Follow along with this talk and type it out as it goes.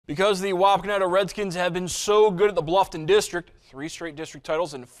Because the Wapakoneta Redskins have been so good at the Bluffton District, 3 straight district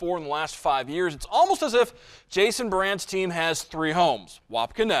titles and 4 in the last 5 years, it's almost as if Jason Brandt's team has 3 homes: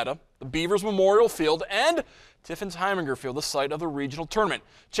 Wapakoneta, the Beavers Memorial Field, and Tiffin's Heiminger Field, the site of the regional tournament.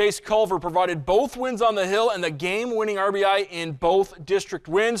 Chase Culver provided both wins on the hill and the game-winning RBI in both district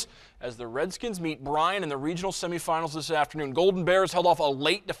wins as the Redskins meet Bryan in the regional semifinals this afternoon. Golden Bears held off a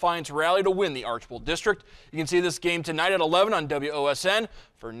late Defiance rally to win the Archbold District. You can see this game tonight at 11 on WOSN.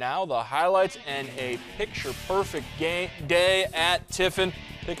 For now, the highlights and a picture-perfect day at Tiffin.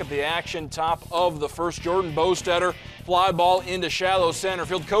 Pick up the action, top of the first. Jordan Bostetter, fly ball into shallow center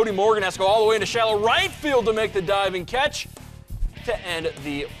field. Cody Morgan has to go all the way into shallow right field to make the diving catch to end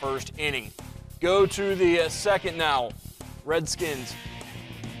the first inning. Go to the second now. Redskins.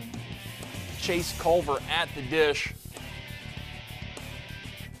 Chase Culver at the dish.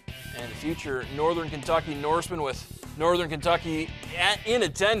 And future Northern Kentucky Norseman with Northern Kentucky in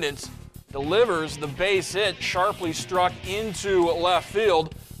attendance delivers the base hit, sharply struck into left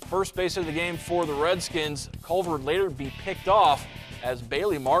field. First base of the game for the Redskins. Culver would later be picked off as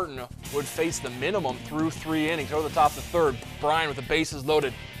Bailey Martin would face the minimum through 3 innings. Over the top of the third, Bryan with the bases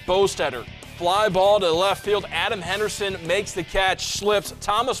loaded. Bostetter, fly ball to left field. Adam Henderson makes the catch, slips.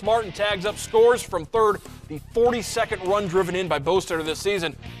 Thomas Martin tags up, scores from third. The 42nd run driven in by Bostetter this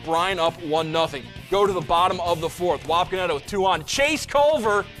season. Bryan up 1-0. Go to the bottom of the fourth. Wapakoneta with 2 on. Chase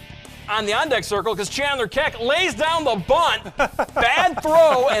Culver on the on-deck circle because Chandler Keck lays down the bunt. Bad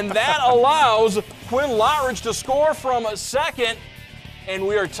throw, and that allows Quinn Lottridge to score from second. And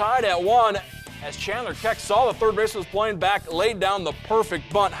we are tied at 1 as Chandler Keck saw the third baseman was playing back, laid down the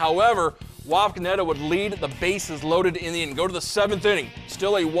perfect bunt. However, Wapakoneta would lead the bases loaded in the inning. Go to the 7th inning.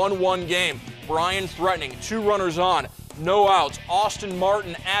 Still a 1-1 game. Bryan threatening. 2 runners on. No outs. Austin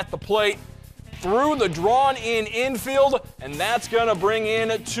Martin at the plate. Through the drawn-in infield, and that's going to bring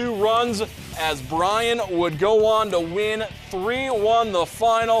in 2 runs as Bryan would go on to win 3-1 the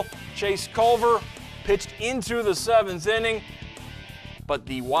final. Chase Culver pitched into the 7th inning, but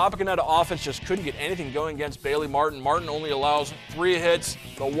the Wapakoneta offense just couldn't get anything going against Bailey Martin. Martin only allows 3 hits,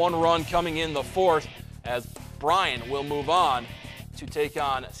 the 1 run coming in the 4th, as Bryan will move on to take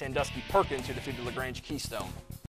on Sandusky Perkins, who defeated LaGrange Keystone.